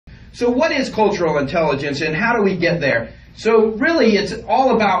So what is cultural intelligence and how do we get there? So really it's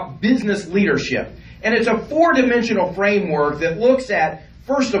all about business leadership. And it's a four-dimensional framework that looks at,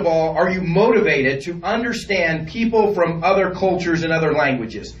 first of all, are you motivated to understand people from other cultures and other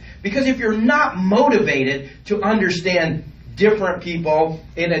languages? Because if you're not motivated to understand different people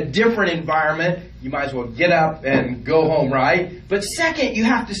in a different environment, you might as well get up and go home, right? But second, you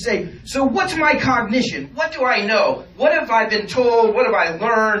have to say, so what's my cognition? What do I know? What have I been told? What have I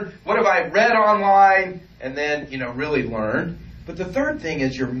learned? What have I read online? And then, really learned. But the third thing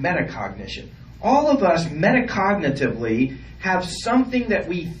is your metacognition. All of us metacognitively have something that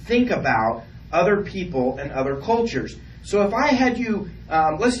we think about other people and other cultures. So if I had you,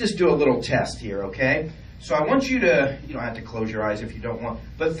 let's just do a little test here, okay? So I want you to, you don't have to close your eyes if you don't want,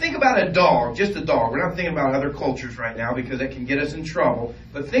 but think about a dog, just a dog. We're not thinking about other cultures right now because it can get us in trouble.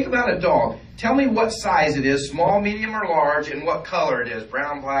 But think about a dog. Tell me what size it is, small, medium, or large, and what color it is,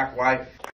 brown, black, white.